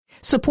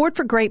Support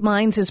for Great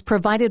Minds is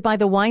provided by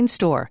The Wine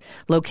Store,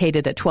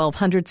 located at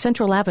 1200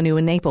 Central Avenue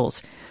in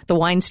Naples. The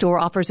Wine Store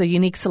offers a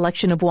unique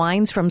selection of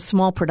wines from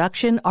small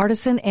production,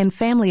 artisan, and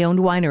family-owned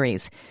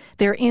wineries.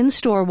 Their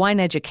in-store wine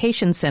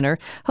education center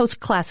hosts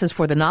classes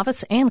for the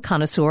novice and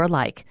connoisseur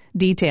alike.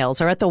 Details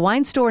are at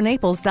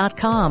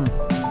thewinestorenaples.com.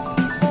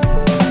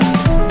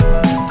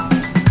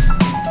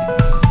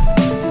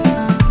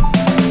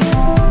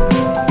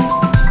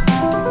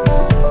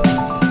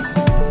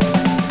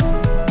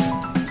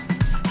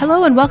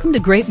 Hello and welcome to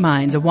Great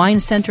Minds, a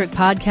wine-centric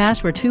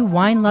podcast where two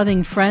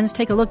wine-loving friends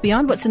take a look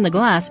beyond what's in the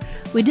glass.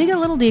 We dig a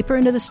little deeper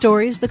into the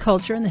stories, the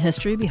culture, and the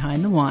history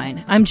behind the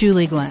wine. I'm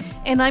Julie Glenn.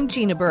 And I'm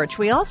Gina Birch.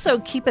 We also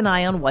keep an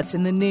eye on what's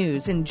in the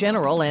news in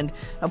general and,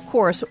 of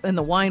course, in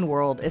the wine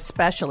world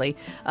especially.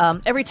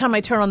 Every time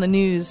I turn on the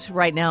news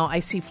right now,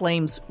 I see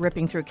flames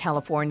ripping through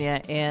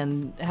California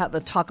and the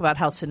talk about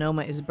how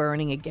Sonoma is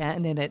burning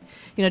again. And it,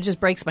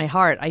 just breaks my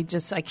heart. I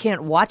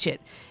can't watch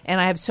it. And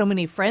I have so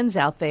many friends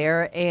out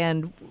there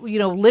and,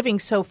 living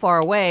so far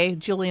away,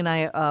 Julie and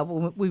I,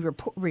 when we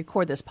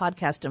record this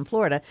podcast in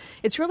Florida,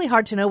 it's really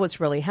hard to know what's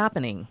really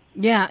happening.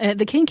 Yeah,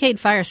 the Kincade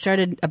Fire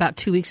started about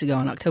 2 weeks ago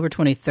on October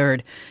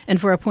 23rd.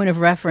 And for a point of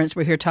reference,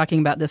 we're here talking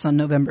about this on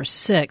November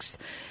 6th.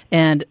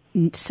 And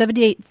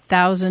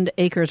 78,000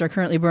 acres are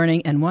currently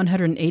burning and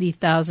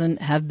 180,000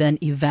 have been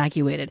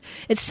evacuated.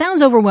 It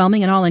sounds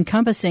overwhelming and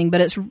all-encompassing,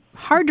 but it's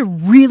hard to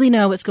really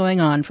know what's going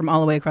on from all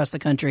the way across the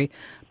country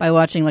by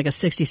watching like a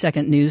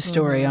 60-second news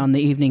story on the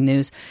evening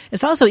news.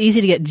 It's also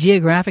easy to get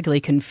geographically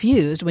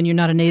confused when you're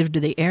not a native to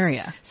the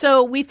area.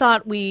 So we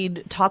thought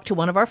we'd talk to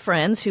one of our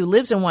friends who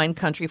lives in wine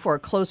country for a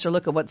closer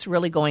look at what's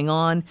really going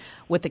on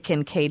with the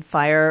Kincade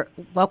Fire.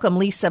 Welcome,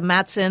 Lisa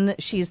Matson.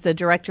 She's the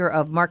Director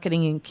of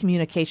Marketing and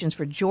Communications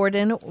for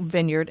Jordan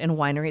Vineyard and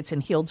Winery. It's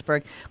in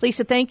Healdsburg.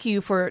 Lisa, thank you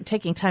for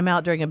taking time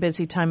out during a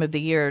busy time of the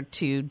year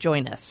to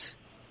join us.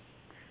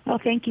 Well,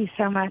 thank you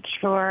so much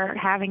for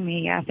having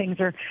me. Things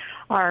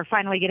are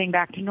finally getting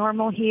back to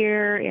normal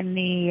here in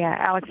the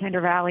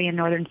Alexander Valley in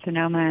northern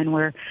Sonoma, and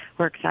we're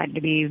excited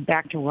to be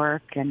back to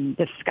work. And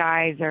the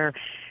skies are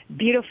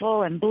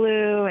beautiful and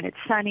blue, and it's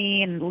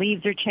sunny, and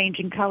leaves are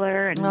changing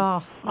color, and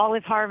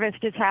olive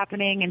harvest is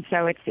happening. And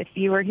so if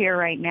you were here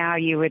right now,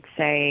 you would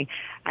say,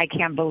 I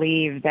can't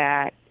believe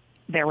that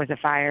there was a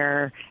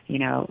fire,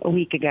 a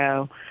week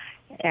ago.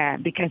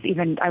 Because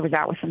even I was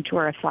out with some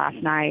tourists last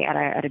night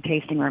at a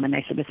tasting room, and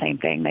they said the same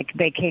thing.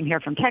 They came here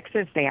from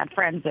Texas. They had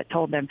friends that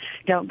told them,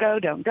 don't go,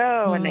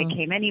 and they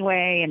came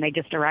anyway. And they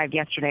just arrived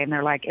yesterday, and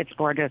they're like, it's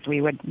gorgeous.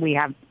 We would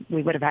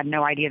have had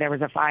no idea there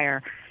was a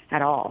fire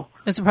at all.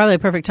 It's probably a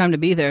perfect time to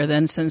be there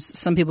then, since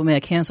some people may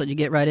have canceled. You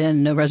get right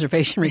in, no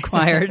reservation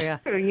required. Yeah.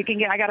 You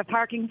can I got a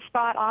parking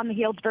spot on the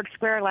Healdsburg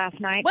Square last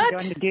night to go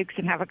into Duke's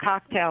and have a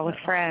cocktail with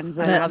friends.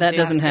 That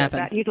doesn't happen.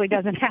 That usually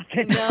doesn't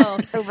happen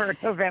over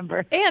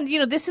November. And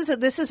this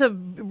is a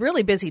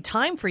really busy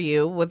time for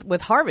you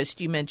with harvest.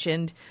 You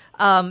mentioned.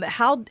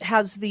 How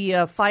has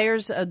the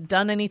fires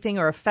done anything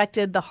or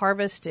affected the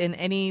harvest in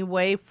any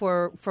way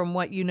from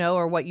what you know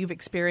or what you've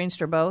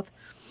experienced or both?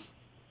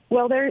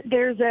 Well,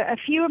 there's a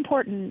few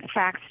important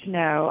facts to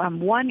know.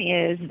 One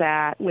is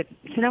that with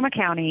Sonoma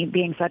County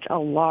being such a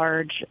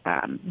large,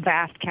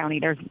 vast county,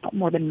 there's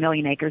more than 1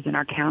 million acres in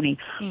our county.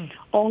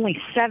 Only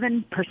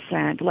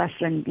 7%, less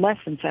than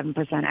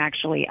 7%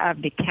 actually,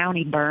 of the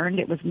county burned.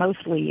 It was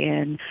mostly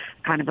in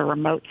kind of a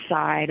remote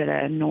side,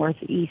 the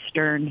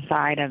northeastern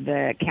side of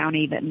the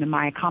county, in the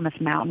Mayacamas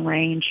mountain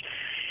range,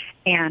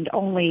 and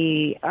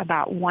only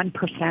about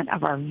 1%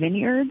 of our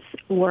vineyards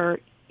were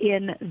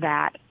in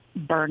that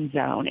burn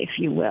zone, if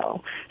you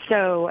will.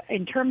 So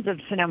in terms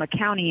of Sonoma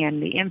County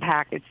and the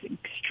impact, it's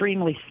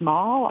extremely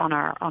small on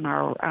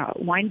our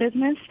wine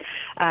business.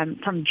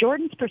 From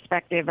Jordan's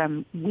perspective,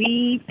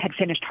 we had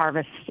finished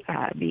harvest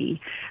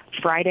the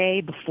Friday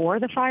before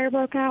the fire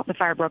broke out. The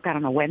fire broke out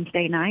on a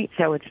Wednesday night,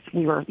 so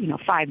we were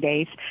 5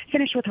 days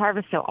finished with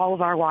harvest. So all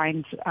of our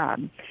wines,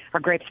 our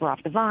grapes were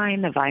off the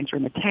vines were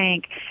in the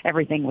tank,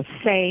 everything was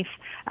safe.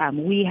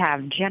 We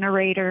have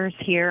generators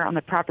here on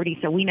the property,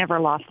 so we never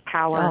lost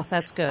power. Oh,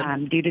 that's good.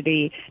 Due to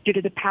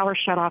the power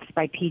shutoffs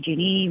by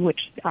PG&E, which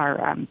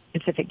are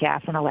Pacific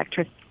Gas and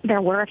Electric,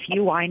 there were a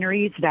few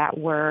wineries that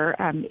were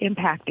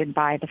impacted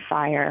by the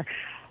fire,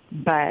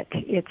 but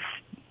it's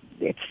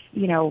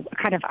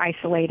kind of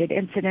isolated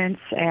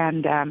incidents.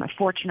 And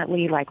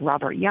fortunately, like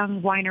Robert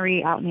Young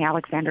Winery out in the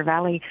Alexander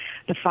Valley,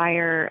 the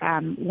fire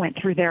went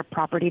through their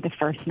property the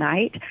first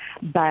night,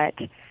 but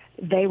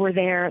they were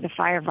there. The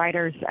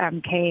firefighters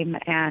came,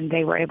 and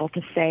they were able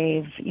to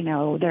save,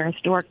 their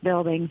historic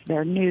buildings,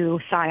 their new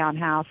Scion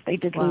house. They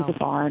did lose a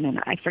barn, and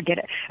I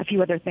forget a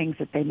few other things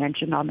that they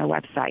mentioned on their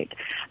website.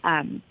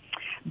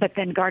 But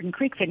then Garden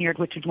Creek Vineyard,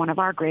 which is one of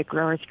our grape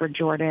growers for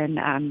Jordan,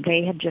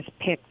 they had just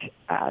picked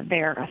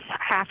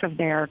half of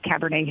their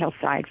Cabernet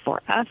Hillside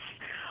for us.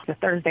 the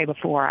Thursday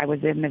before, I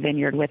was in the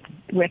vineyard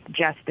with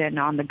Justin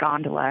on the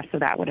gondola, so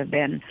that would have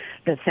been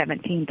the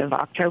 17th of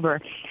October.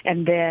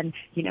 And then,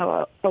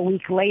 a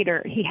week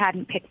later, he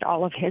hadn't picked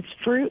all of his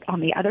fruit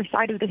on the other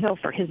side of the hill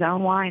for his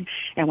own wine.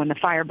 And when the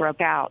fire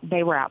broke out,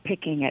 they were out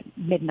picking at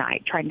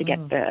midnight, trying to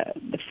get the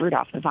fruit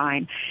off the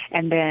vine.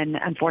 And then,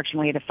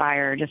 unfortunately, the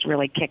fire just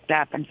really kicked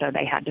up, and so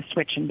they had to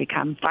switch and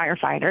become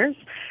firefighters,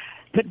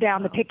 put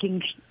down the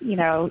picking,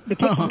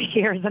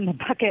 shears and the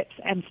buckets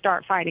and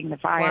start fighting the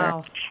fire.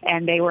 Wow.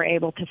 And they were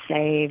able to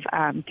save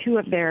 2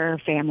 of their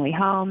family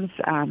homes,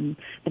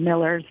 the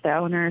Millers, the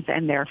owners,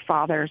 and their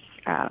father's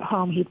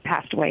home. He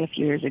passed away a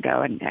few years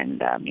ago, and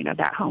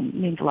that home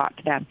means a lot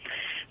to them.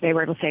 They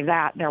were able to save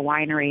that, their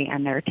winery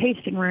and their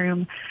tasting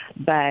room,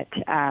 but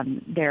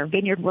their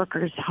vineyard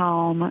workers'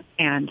 home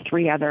and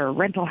 3 other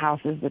rental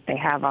houses that they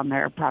have on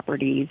their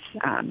properties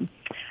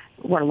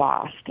were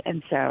lost.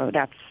 And so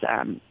that's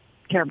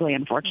terribly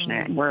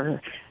unfortunate. And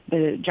we're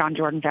the John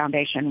Jordan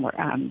Foundation.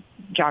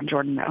 John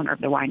Jordan, the owner of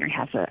the winery,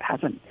 has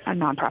a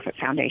nonprofit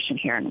foundation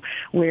here, and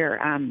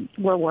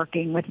we're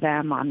working with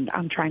them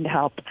on trying to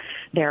help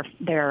their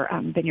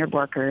vineyard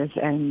workers,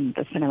 and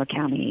the Sonoma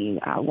County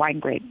Wine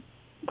Grape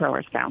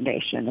Growers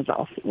Foundation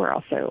we're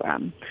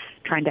also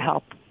trying to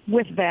help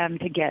with them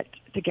to get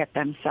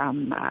them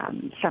some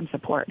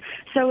support.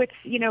 So it's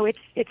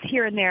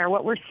here and there.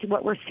 What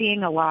we're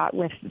seeing a lot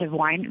with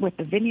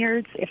the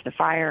vineyards, if the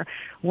fire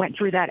went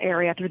through that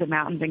area, through the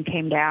mountains and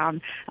came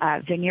down,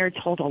 vineyards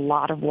hold a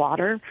lot of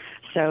water.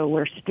 So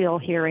we're still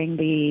hearing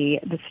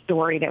the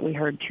story that we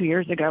heard 2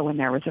 years ago when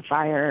there was a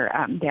fire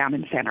down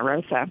in Santa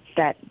Rosa,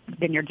 that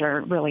vineyards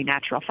are really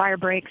natural fire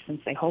breaks.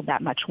 Since they hold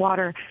that much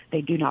water,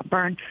 they do not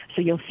burn.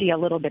 So you'll see a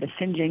little bit of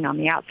singeing on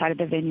the outside of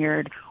the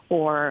vineyard,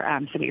 or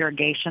some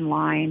irrigation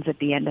lines at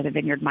the end of the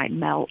vineyard might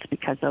melt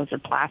because those are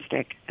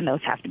plastic and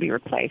those have to be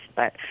replaced.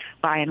 But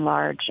by and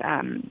large,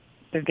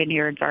 the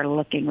vineyards are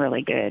looking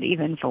really good,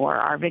 even for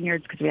our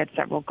vineyards, because we had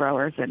several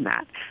growers in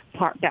that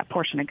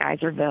portion of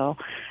Geyserville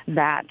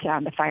that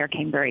the fire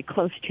came very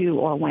close to,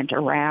 or went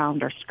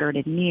around or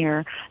skirted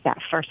near that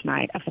first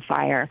night of the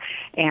fire.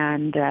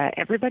 And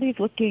everybody's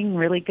looking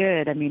really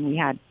good. I mean, we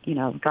had,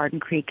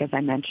 Garden Creek, as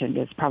I mentioned,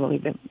 is probably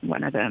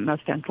one of the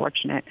most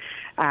unfortunate.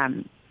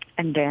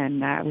 And then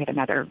we had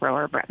another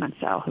grower, Brett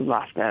Munsell, who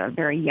lost a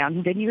very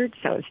young vineyard,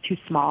 so it was too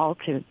small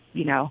to,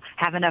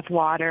 have enough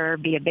water,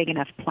 be a big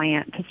enough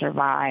plant to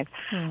survive.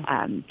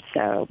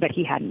 But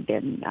he hadn't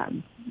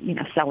been,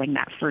 selling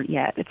that fruit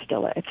yet. It's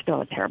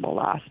still a terrible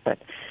loss. But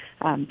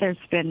there's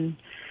been,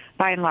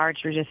 by and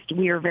large,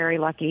 we are very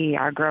lucky.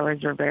 Our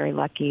growers are very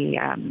lucky,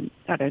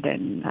 other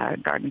than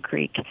Garden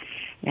Creek,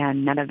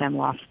 and none of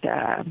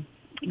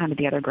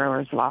the other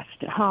growers lost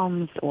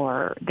homes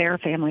or their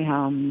family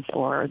homes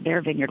or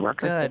their vineyard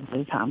workers didn't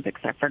lose homes,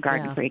 except for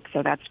Garden Creek.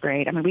 So that's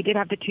great. I mean, we did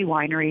have the 2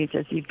 wineries,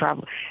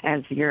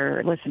 as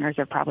your listeners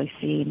have probably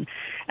seen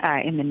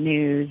in the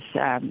news.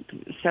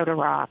 Soda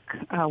Rock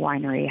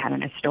Winery had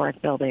an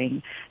historic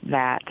building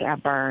that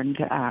burned.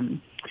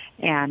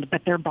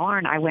 But their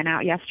barn, I went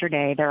out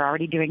yesterday, they're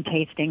already doing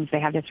tastings. They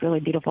have this really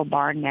beautiful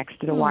barn next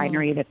to the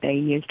winery that they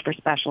used for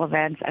special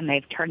events, and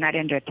they've turned that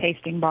into a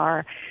tasting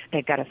bar.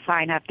 They've got a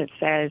sign up that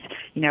says,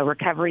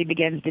 recovery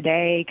begins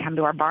today, come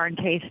to our barn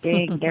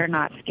tasting. They're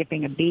not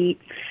skipping a beat.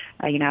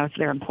 So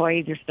their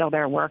employees are still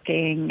there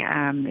working.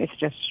 It's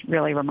just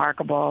really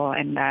remarkable.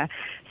 And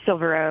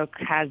Silver Oak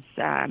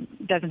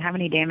doesn't have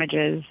any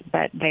damages,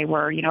 but they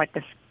were, at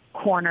this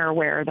corner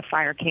where the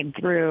fire came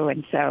through,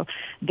 and so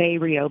they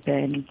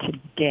reopened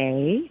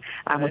today,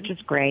 which is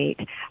great.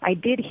 I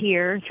did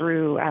hear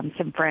through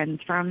some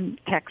friends from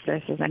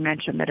Texas, as I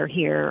mentioned, that are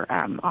here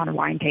on a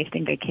wine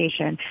tasting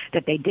vacation,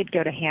 that they did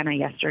go to Hannah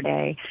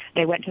yesterday.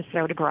 They went to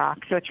Soda Rock,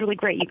 so it's really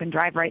great. You can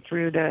drive right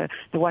through the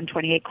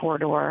 128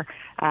 corridor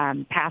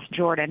past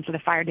Jordan. So the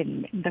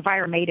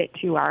fire made it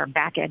to our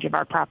back edge of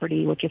our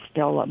property, which is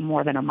still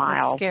more than a mile.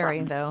 That's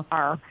scary, though.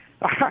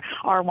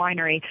 Our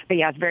winery, but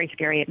yeah, it's very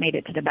scary. It made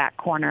it to the back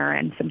corner,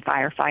 and some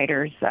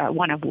firefighters,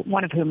 one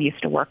of whom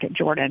used to work at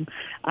Jordan,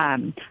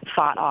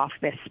 fought off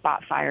this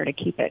spot fire to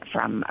keep it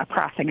from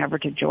crossing over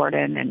to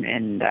Jordan,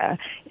 and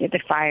the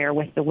fire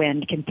with the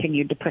wind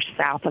continued to push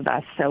south of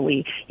us. So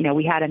we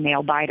had a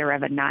nail biter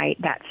of a night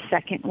that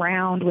second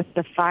round with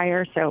the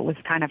fire. So it was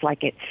kind of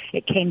like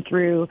it came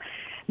through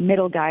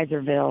Middle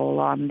Geyserville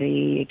on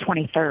the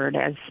 23rd,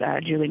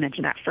 as Julie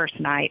mentioned, that first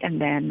night.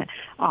 And then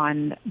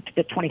on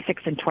the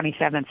 26th and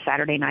 27th,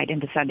 Saturday night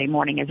into Sunday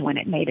morning, is when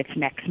it made its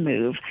next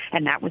move.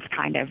 And that was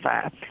kind of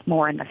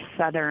more in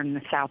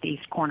the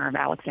southeast corner of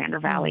Alexander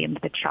Valley into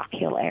the Chalk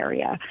Hill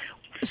area.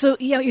 So,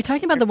 you're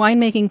talking about the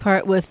winemaking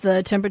part with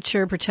the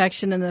temperature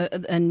protection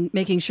and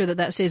making sure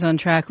that stays on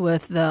track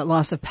with the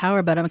loss of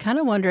power. But I'm kind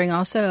of wondering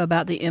also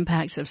about the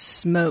impacts of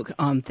smoke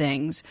on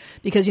things,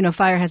 because,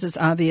 fire has this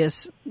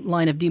obvious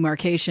line of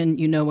demarcation,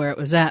 where it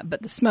was at,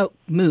 but the smoke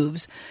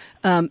moves.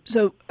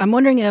 So I'm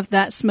wondering if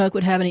that smoke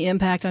would have any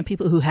impact on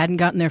people who hadn't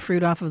gotten their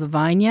fruit off of the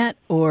vine yet,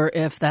 or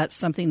if that's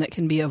something that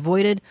can be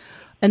avoided.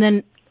 And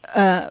then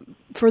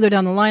further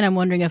down the line, I'm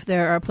wondering if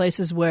there are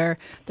places where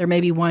there may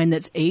be wine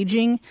that's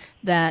aging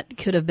that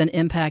could have been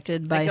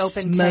impacted by Like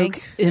open smoke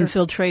tank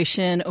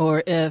infiltration,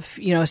 or if,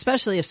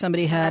 especially if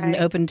somebody had an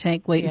open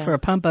tank waiting for a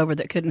pump over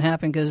that couldn't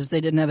happen because they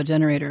didn't have a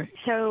generator.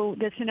 So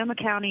the Sonoma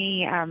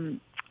County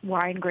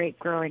Wine Grape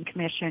Growing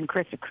Commission,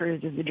 Krista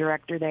Cruz is the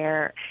director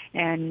there,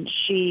 and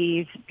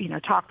she's,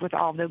 talked with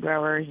all the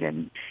growers,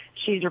 and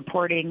she's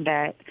reporting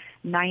that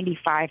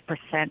 95%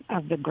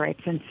 of the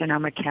grapes in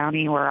Sonoma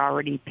County were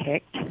already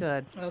picked.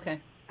 Good. Okay.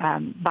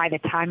 By the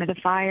time of the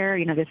fire.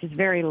 This is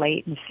very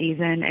late in the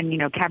season, and,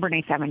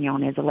 Cabernet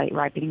Sauvignon is a late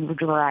ripening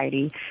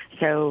variety,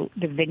 so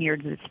the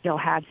vineyards that still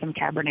had some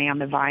Cabernet on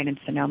the vine in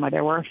Sonoma,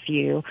 there were a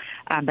few,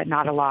 but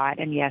not a lot.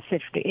 And yes,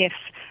 if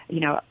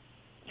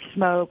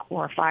smoke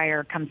or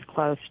fire comes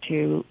close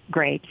to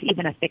grapes,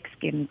 even a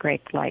thick-skinned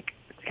grape like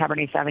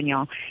Cabernet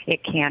Sauvignon,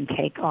 it can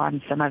take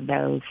on some of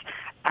those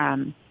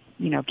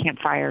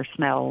campfire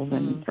smells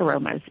and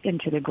aromas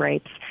into the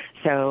grapes.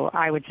 So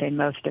I would say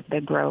most of the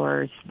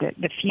growers,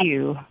 the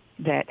few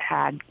that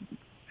had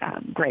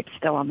grapes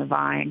still on the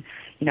vine,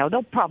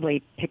 they'll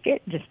probably pick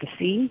it just to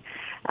see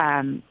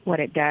what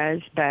it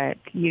does, but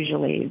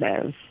usually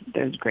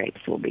those grapes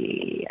will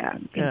be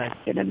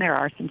impacted. And there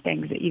are some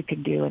things that you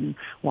could do in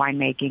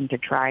winemaking to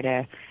try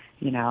to,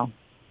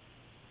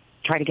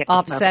 get the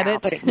offset smoke it.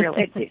 out, but it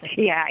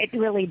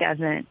really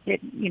doesn't.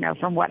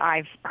 From what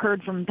I've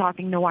heard from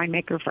talking to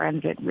winemaker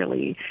friends, it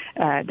really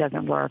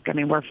doesn't work. I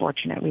mean, we're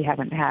fortunate we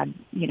haven't had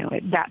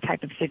that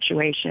type of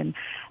situation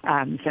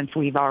since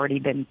we've already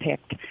been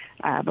picked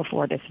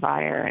before this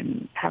fire,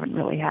 and haven't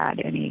really had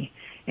any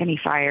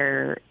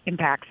fire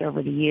impacts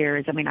over the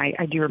years. I mean,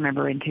 I do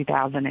remember in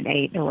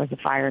 2008 there was a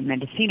fire in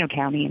Mendocino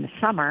County in the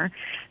summer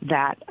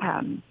that.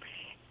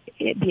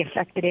 The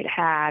effect that it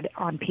had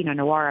on Pinot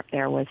Noir up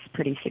there was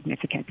pretty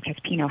significant, because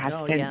Pinot has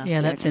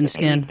that thin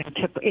skin.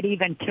 It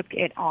even took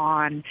it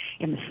on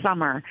in the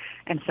summer,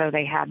 and so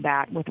they had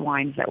that with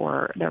wines that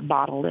they're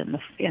bottled in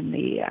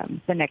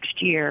the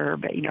next year,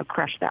 but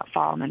crushed that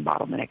fall and then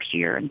bottled the next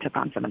year, and took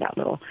on some of that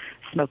little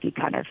smoky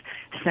kind of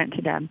scent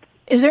to them.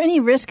 Is there any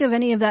risk of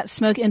any of that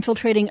smoke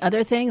infiltrating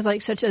other things,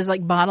 such as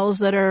bottles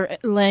that are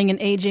laying and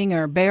aging,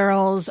 or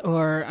barrels,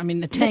 or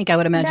the tank? I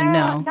would imagine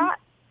no.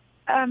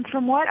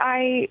 From what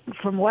I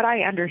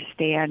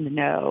understand,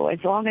 no.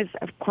 As long as,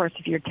 of course,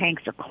 if your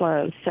tanks are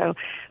closed. So,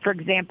 for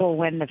example,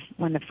 when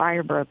the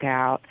fire broke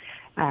out,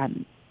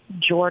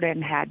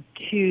 Jordan had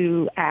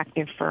 2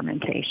 active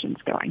fermentations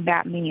going.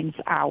 That means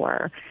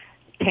our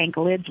tank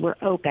lids were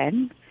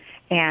open,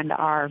 and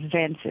our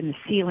vents in the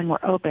ceiling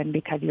were open,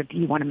 because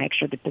you want to make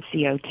sure that the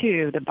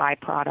CO2, the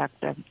byproduct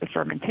of the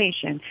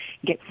fermentation,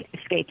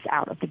 escapes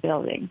out of the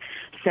building.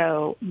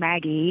 So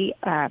Maggie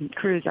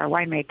Cruz, our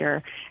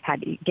winemaker,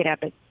 had to get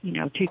up at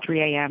 2-3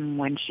 a.m.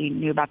 when she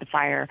knew about the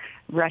fire,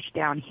 rush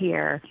down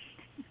here,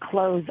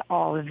 close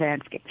all the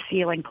vents, get the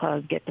ceiling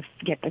closed, get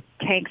the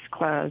tanks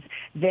closed,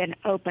 then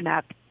open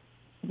up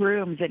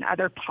rooms in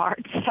other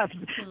parts of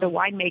the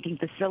winemaking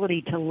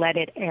facility to let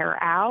it air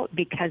out,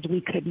 because we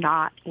could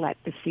not let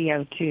the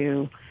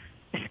CO2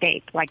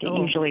 escape like it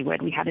usually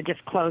would. We had to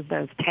just close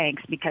those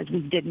tanks because we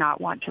did not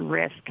want to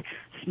risk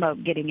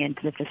smoke getting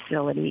into the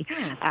facility,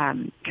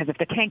 because if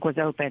the tank was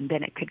open,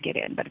 then it could get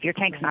in. But if your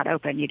tank's not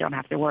open, you don't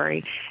have to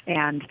worry.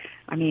 And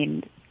I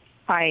mean,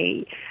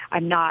 I'm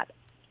not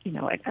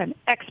an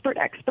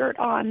expert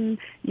on,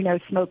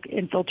 smoke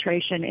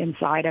infiltration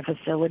inside a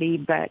facility,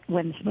 but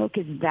when smoke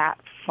is that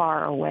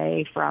far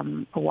away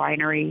from a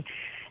winery,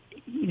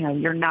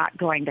 you're not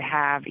going to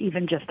have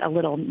even just a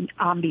little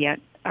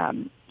ambient,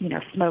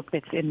 smoke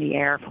that's in the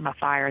air from a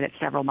fire that's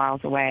several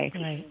miles away.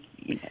 Right.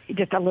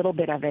 Just a little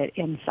bit of it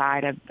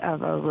inside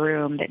of a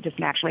room that just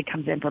naturally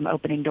comes in from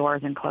opening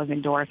doors and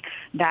closing doors.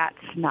 That's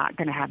not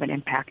going to have an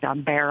impact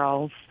on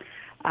barrels.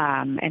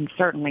 And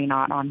certainly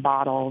not on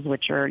bottles,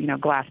 which are,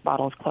 glass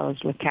bottles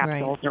closed with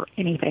capsules or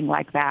anything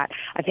like that.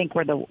 I think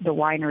where the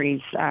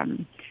wineries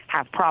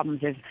have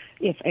problems is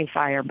if a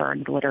fire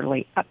burns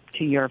literally up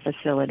to your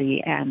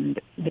facility and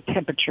the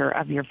temperature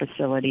of your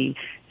facility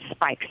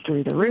spikes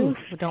through the roof.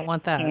 We don't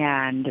want that.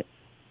 And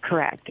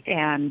correct.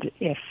 And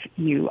if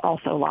you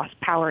also lost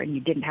power and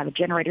you didn't have a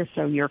generator,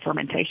 so your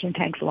fermentation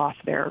tanks lost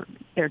their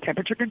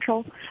temperature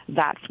control,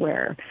 that's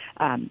where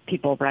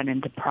people run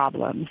into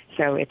problems.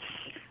 So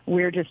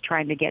we're just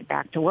trying to get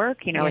back to work.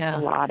 It's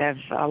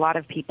a lot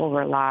of people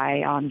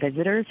rely on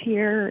visitors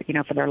here,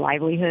 for their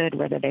livelihood,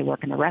 whether they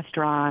work in a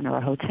restaurant or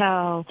a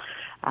hotel,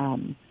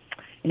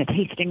 in a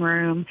tasting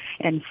room.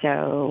 And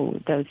so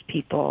those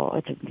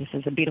people, this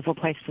is a beautiful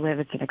place to live.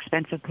 It's an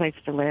expensive place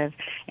to live.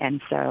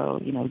 And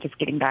so, just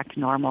getting back to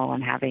normal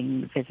and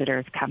having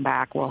visitors come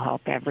back will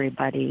help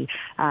everybody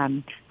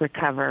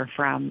recover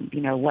from,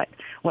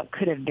 what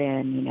could have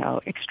been,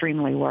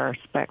 extremely worse,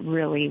 but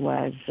really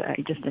was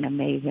just an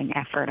amazing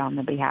effort on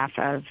the behalf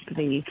of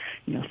the,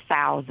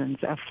 thousands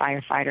of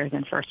firefighters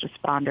and first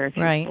responders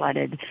who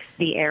flooded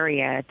the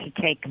area to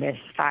take this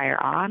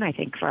fire on. I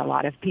think for a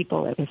lot of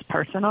people it was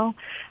personal.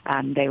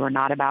 They were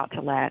not about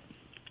to let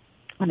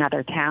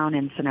another town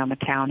in Sonoma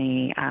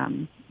County,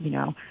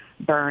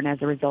 burn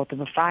as a result of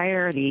a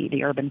fire,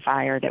 the urban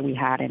fire that we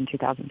had in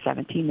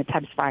 2017, the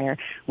Tubbs Fire,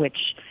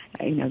 which,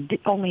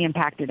 only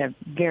impacted a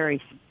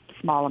very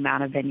small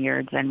amount of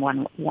vineyards and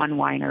one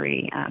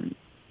winery,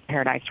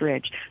 Paradise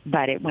Ridge,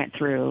 but it went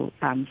through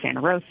Santa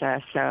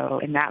Rosa.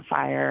 So in that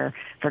fire,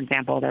 for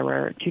example, there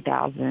were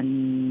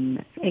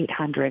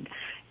 2,800,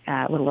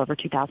 a little over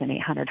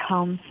 2,800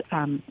 homes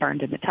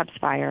burned in the Tubbs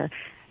Fire.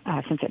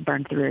 Since it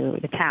burned through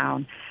the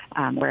town,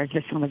 whereas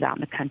this one was out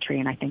in the country,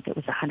 and I think it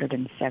was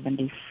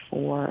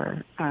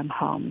 174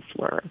 homes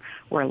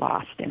were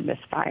lost in this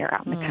fire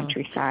out in the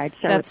countryside.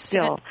 So it's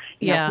still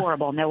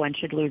horrible. No one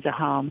should lose a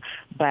home,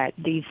 but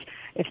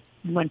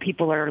when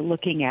people are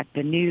looking at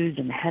the news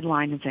and the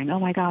headline and saying, "Oh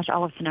my gosh,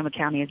 all of Sonoma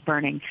County is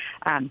burning,"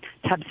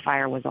 Tubbs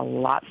Fire was a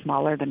lot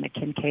smaller than the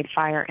Kincaid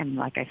Fire, and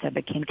like I said,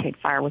 the Kincaid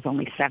Fire was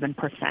only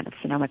 7% of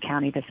Sonoma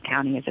County. This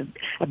county is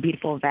a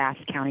beautiful,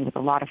 vast county with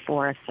a lot of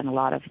forests and a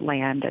lot of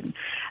land, and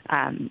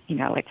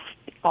it's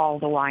all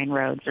the wine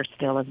roads are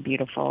still as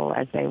beautiful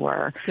as they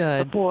were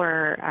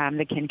before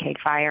the Kincaid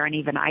Fire. And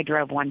even I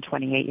drove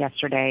 128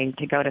 yesterday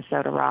to go to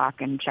Soda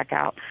Rock and check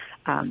out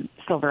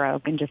Silver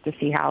Oak, and just to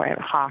see how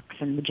Hawks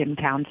and the Jim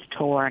Towns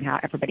tour and how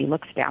everybody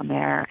looks down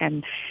there.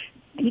 And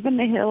even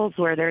the hills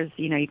where there's,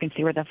 you can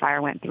see where the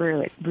fire went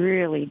through, it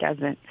really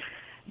doesn't,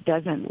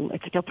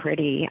 it's still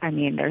pretty. I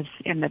mean, there's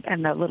in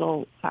the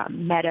little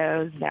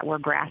meadows that were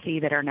grassy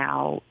that are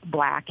now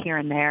black here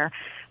and there.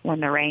 When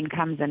the rain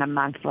comes in a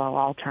month, they'll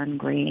all turn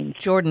green.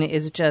 Jordan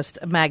is just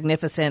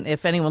magnificent.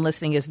 If anyone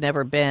listening has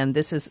never been,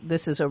 this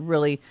is a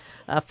really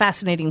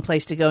fascinating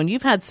place to go. And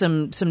you've had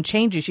some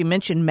changes. You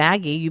mentioned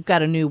Maggie. You've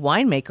got a new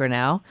winemaker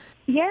now.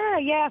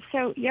 Yeah.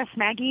 So yes,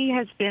 Maggie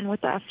has been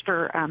with us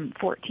for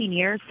 14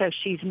 years. So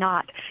she's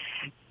not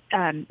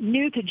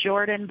new to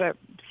Jordan, but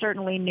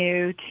certainly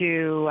new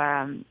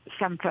to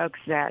some folks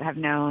that have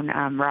known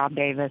Rob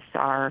Davis,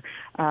 our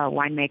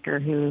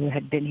winemaker, who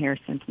had been here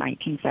since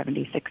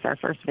 1976, our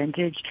first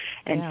vintage.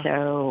 And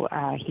so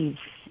he's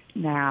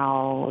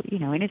now,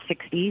 in his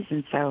 60s.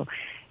 And so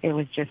it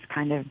was just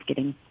kind of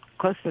getting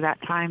close to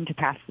that time to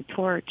pass the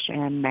torch,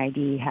 and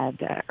Maggie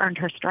had earned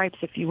her stripes,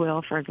 if you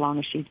will, for as long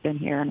as she's been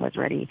here and was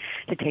ready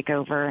to take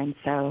over. And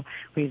so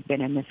we've been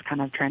in this kind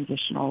of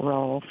transitional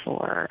role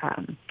for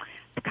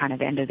the kind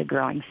of end of the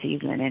growing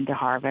season into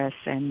harvest.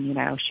 And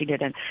she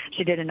did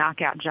a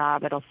knockout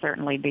job. It'll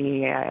certainly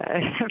be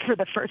for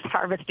the first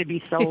harvest to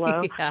be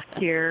solo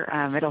here.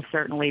 It'll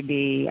certainly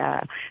be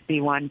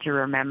one to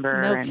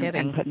remember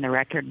and put in the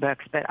record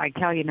books. But I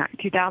tell you,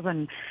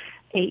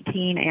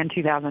 2018 and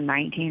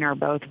 2019 are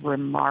both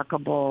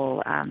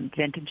remarkable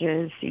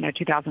vintages.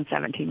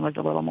 2017 was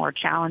a little more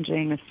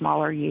challenging, a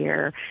smaller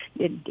year,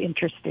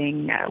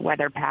 interesting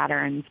weather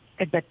patterns.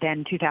 But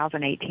then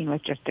 2018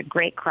 was just a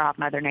great crop.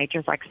 Mother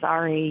Nature's like,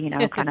 sorry,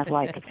 kind of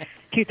like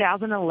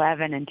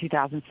 2011 and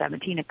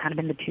 2017 have kind of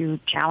been the two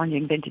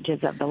challenging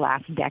vintages of the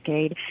last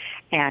decade.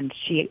 And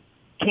she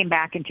came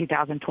back in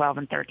 2012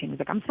 and 13. Was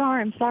like, I'm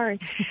sorry.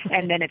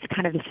 And then it's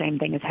kind of the same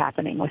thing is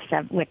happening with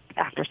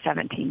after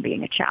 17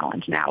 being a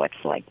challenge. Now it's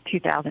like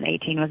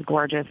 2018 was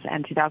gorgeous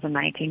and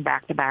 2019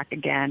 back to back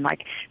again,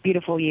 like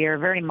beautiful year,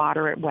 very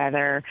moderate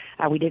weather.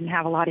 We didn't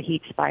have a lot of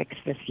heat spikes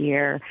this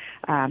year.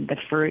 The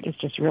fruit is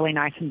just really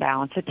nice and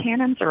balanced. The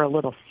tannins are a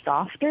little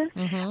softer,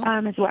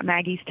 is what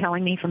Maggie's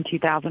telling me from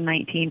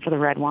 2019 for the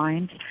red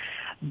wines.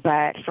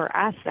 But for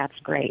us, that's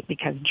great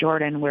because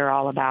Jordan, we're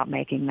all about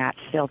making that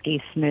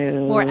silky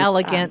smooth, more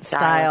elegant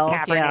style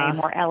Cabernet,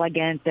 more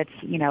elegant. That's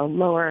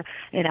lower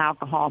in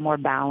alcohol, more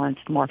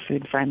balanced, more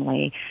food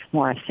friendly,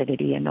 more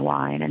acidity in the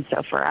wine. And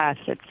so for us,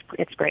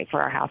 it's great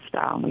for our house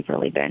style. And we've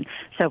really been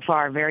so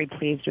far very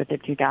pleased with the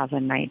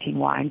 2019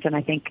 wines. And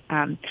I think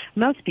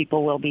most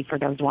people will be for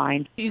those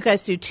wines. You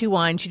guys do two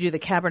wines. You do the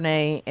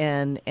Cabernet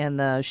and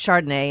the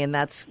Chardonnay, and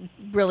that's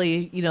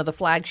really the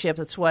flagship.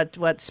 That's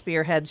what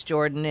spearheads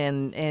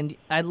Jordan. And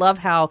I love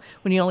how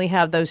when you only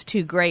have those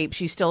two grapes,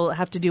 you still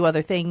have to do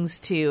other things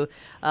to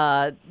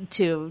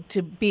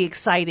be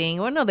exciting.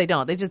 Well, no, they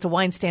don't. They just a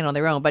wine stand on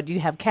their own. But you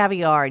have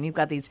caviar, and you've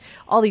got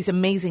all these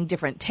amazing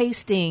different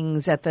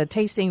tastings at the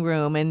tasting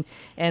room,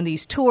 and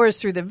these tours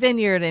through the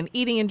vineyard, and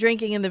eating and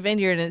drinking in the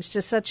vineyard. And it's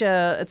just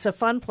it's a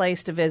fun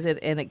place to visit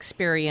and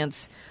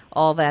experience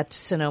all that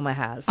Sonoma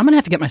has. I'm going to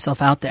have to get myself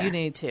out there. You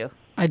need to.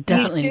 I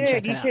definitely need to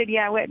check it out. You should,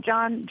 yeah. What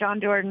John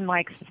Jordan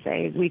likes to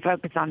say is we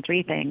focus on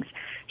three things: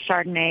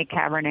 Chardonnay,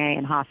 Cabernet,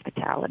 and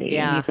hospitality.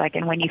 Yeah. And he's like,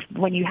 and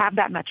when you have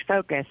that much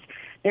focus,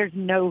 there's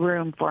no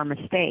room for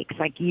mistakes.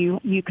 Like you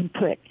can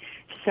put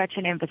such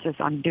an emphasis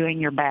on doing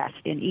your best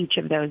in each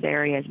of those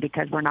areas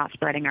because we're not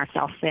spreading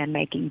ourselves thin,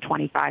 making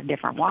 25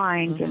 different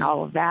wines and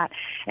all of that.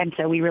 And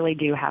so we really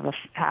do have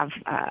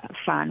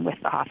fun with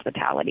the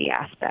hospitality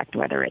aspect,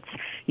 whether it's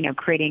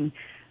creating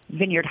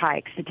vineyard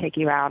hikes to take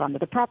you out onto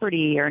the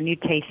property or new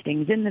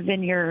tastings in the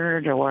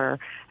vineyard, or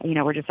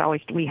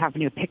we have a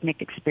new picnic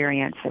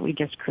experience that we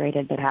just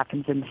created that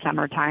happens in the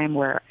summertime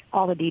where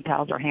all the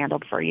details are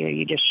handled for you.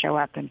 You just show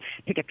up and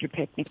pick up your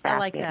picnic basket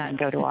like that. and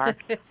go to our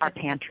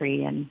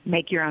pantry and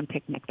make your own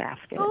picnic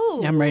basket.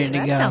 Ooh, I'm ready to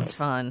that go. Sounds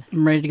fun.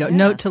 I'm ready to go. Yeah.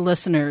 Note to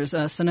listeners,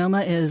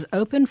 Sonoma is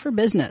open for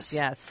business.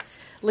 Yes.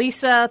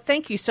 Lisa,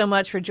 thank you so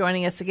much for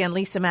joining us again.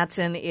 Lisa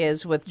Matson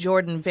is with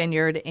Jordan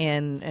Vineyard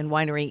and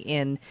Winery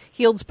in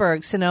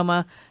Healdsburg,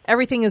 Sonoma.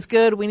 Everything is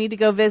good. We need to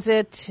go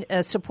visit,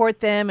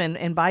 support them,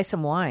 and buy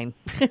some wine.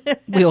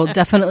 We will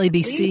definitely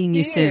be Please seeing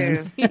you do.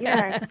 soon.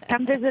 Yeah,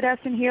 come visit us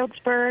in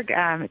Healdsburg.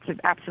 It's an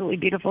absolutely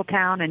beautiful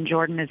town, and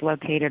Jordan is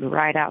located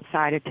right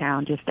outside of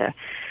town, just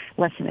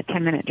less than a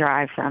 10-minute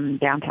drive from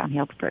downtown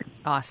Healdsburg.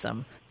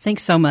 Awesome.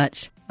 Thanks so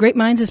much. Great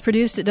Minds is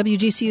produced at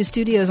WGCU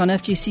Studios on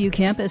FGCU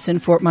campus in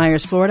Fort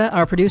Myers, Florida.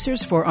 Our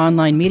producers for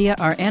online media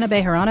are Anna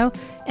Bejarano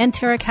and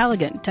Tara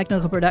Callaghan.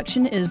 Technical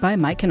production is by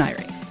Mike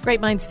Canary. Great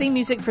Minds theme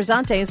music for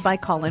Zante is by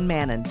Colin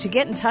Mannon. To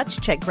get in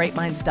touch, check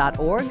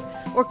greatminds.org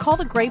or call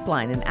the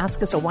Grapevine and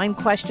ask us a wine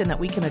question that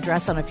we can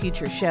address on a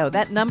future show.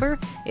 That number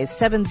is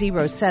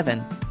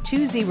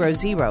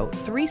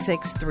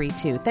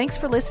 707-200-3632. Thanks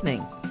for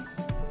listening.